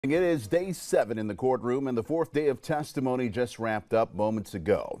It is day 7 in the courtroom, and the 4th day of testimony just wrapped up moments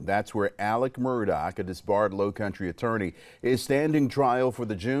ago. That's where Alec Murdaugh, a disbarred Low-Country attorney, is standing trial for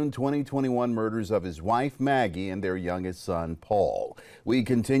the June 2021 murders of his wife, Maggie, and their youngest son, Paul. We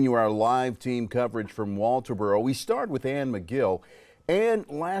continue our live team coverage from Walterboro. We start with Ann McGill. And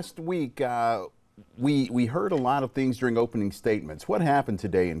last week, we heard a lot of things during opening statements. What happened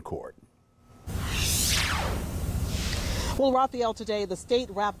today in court? Well, Raphael, today the state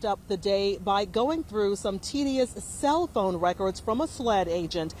wrapped up the day by going through some tedious cell phone records from a SLED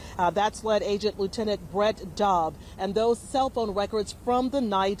agent. That SLED agent, Lieutenant Brett Dobb, and those cell phone records from the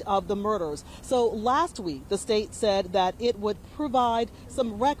night of the murders. So last week, the state said that it would provide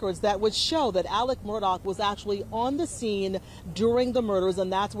some records that would show that Alec Murdaugh was actually on the scene during the murders,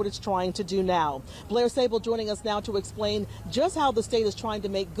 and that's what it's trying to do now. Blair Sable joining us now to explain just how the state is trying to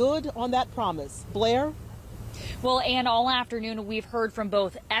make good on that promise. Blair? Well, and all afternoon we've heard from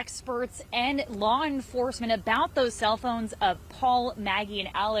both experts and law enforcement about those cell phones of Paul, Maggie, and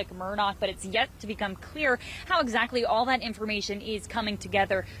Alec Murdaugh, but it's yet to become clear how exactly all that information is coming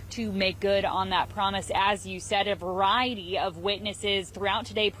together to make good on that promise. As you said, a variety of witnesses throughout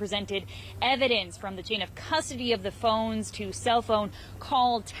today presented evidence from the chain of custody of the phones to cell phone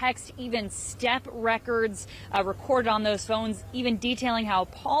call, text, even step records recorded on those phones, even detailing how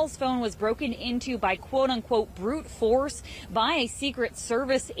Paul's phone was broken into by quote-unquote brute force by a Secret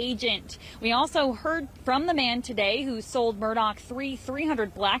Service agent. We also heard from the man today who sold Murdaugh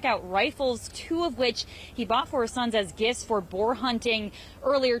 300 blackout rifles, 2 of which he bought for his sons as gifts for boar hunting.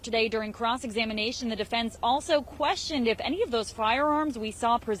 Earlier today during cross-examination, the defense also questioned if any of those firearms we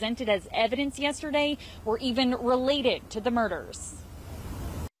saw presented as evidence yesterday were even related to the murders.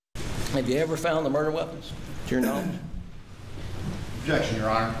 Have you ever found the murder weapons to your knowledge? Objection, Your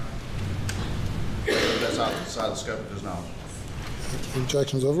Honor. That's outside the scope of his knowledge.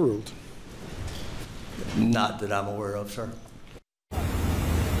 Objection is overruled. Not that I'm aware of, sir.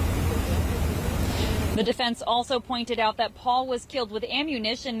 The defense also pointed out that Paul was killed with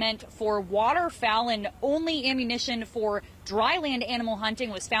ammunition meant for waterfowl, and only ammunition for dryland animal hunting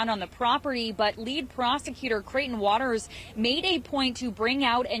was found on the property. But lead prosecutor Creighton Waters made a point to bring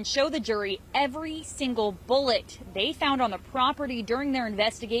out and show the jury every single bullet they found on the property during their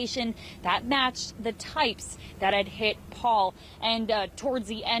investigation that matched the types that had hit Paul. And towards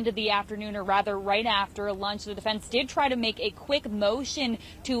the end of the afternoon, or rather right after lunch, the defense did try to make a quick motion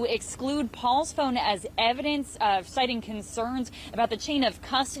to exclude Paul's phone as evidence, citing concerns about the chain of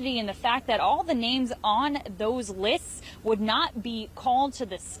custody and the fact that all the names on those lists would not be called to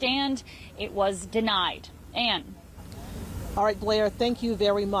the stand. It was denied. Ann. All right, Blair, thank you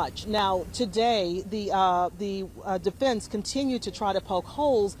very much. Now, today, the defense continued to try to poke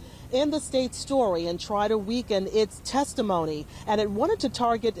holes in the state's story and try to weaken its testimony. And it wanted to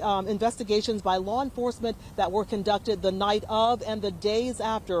target investigations by law enforcement that were conducted the night of and the days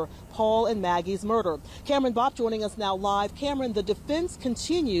after Paul and Maggie's murder. Cameron Bopp joining us now live. Cameron, the defense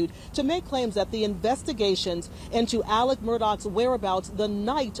continued to make claims that the investigations into Alec Murdaugh's whereabouts the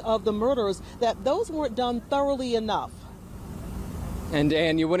night of the murders, that those weren't done thoroughly enough.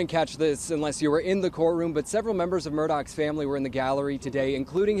 And you wouldn't catch this unless you were in the courtroom, but several members of Murdaugh's family were in the gallery today,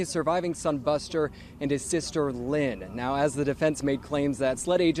 including his surviving son Buster and his sister Lynn. Now, as the defense made claims that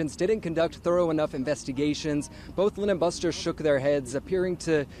SLED agents didn't conduct thorough enough investigations, both Lynn and Buster shook their heads, appearing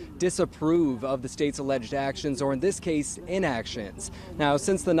to disapprove of the state's alleged actions, or in this case, inactions. Now,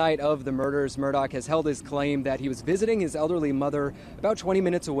 since the night of the murders, Murdaugh has held his claim that he was visiting his elderly mother about 20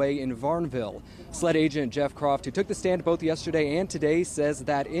 minutes away in Varnville. SLED agent Jeff Croft, who took the stand both yesterday and today, says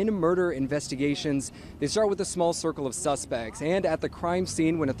that in murder investigations, they start with a small circle of suspects. And at the crime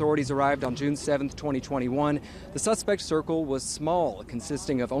scene, when authorities arrived on June 7th, 2021, the suspect circle was small,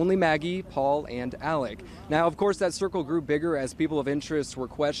 consisting of only Maggie, Paul, and Alec. Now, of course, that circle grew bigger as people of interest were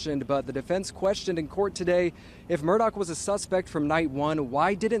questioned, but the defense questioned in court today if Murdaugh was a suspect from night 1,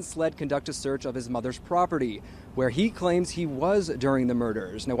 why didn't SLED conduct a search of his mother's property, where he claims he was during the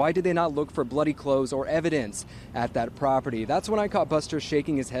murders? Now, why did they not look for bloody clothes or evidence at that property? That's when I caught Buster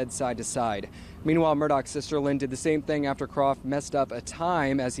shaking his head side to side. Meanwhile, Murdaugh's sister Lynn did the same thing after Croft messed up a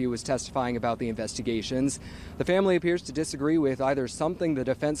time as he was testifying about the investigations. The family appears to disagree with either something the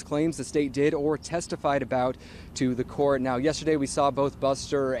defense claims the state did or testified about to the court. Now, yesterday we saw both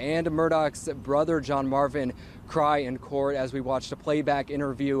Buster and Murdaugh's brother, John Marvin, cry in court as we watched a playback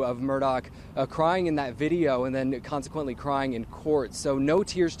interview of Murdaugh crying in that video and then consequently crying in court. So no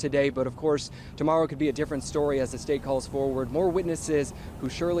tears today, but of course tomorrow could be a different story as the state calls forward more witnesses who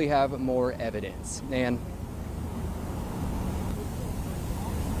surely have more evidence. And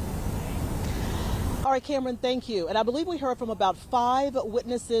All right, Cameron, thank you. And I believe we heard from about 5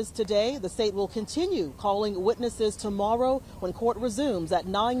 witnesses today. The state will continue calling witnesses tomorrow when court resumes at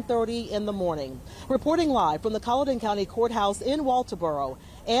 9:30 in the morning. Reporting live from the Colleton County Courthouse in Walterboro,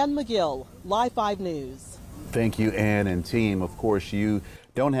 Ann McGill, Live 5 News. Thank you, Ann and team. Of course, you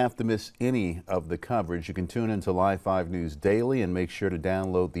don't have to miss any of the coverage. You can tune into Live 5 News daily and make sure to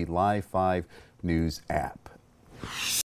download the Live 5 News app.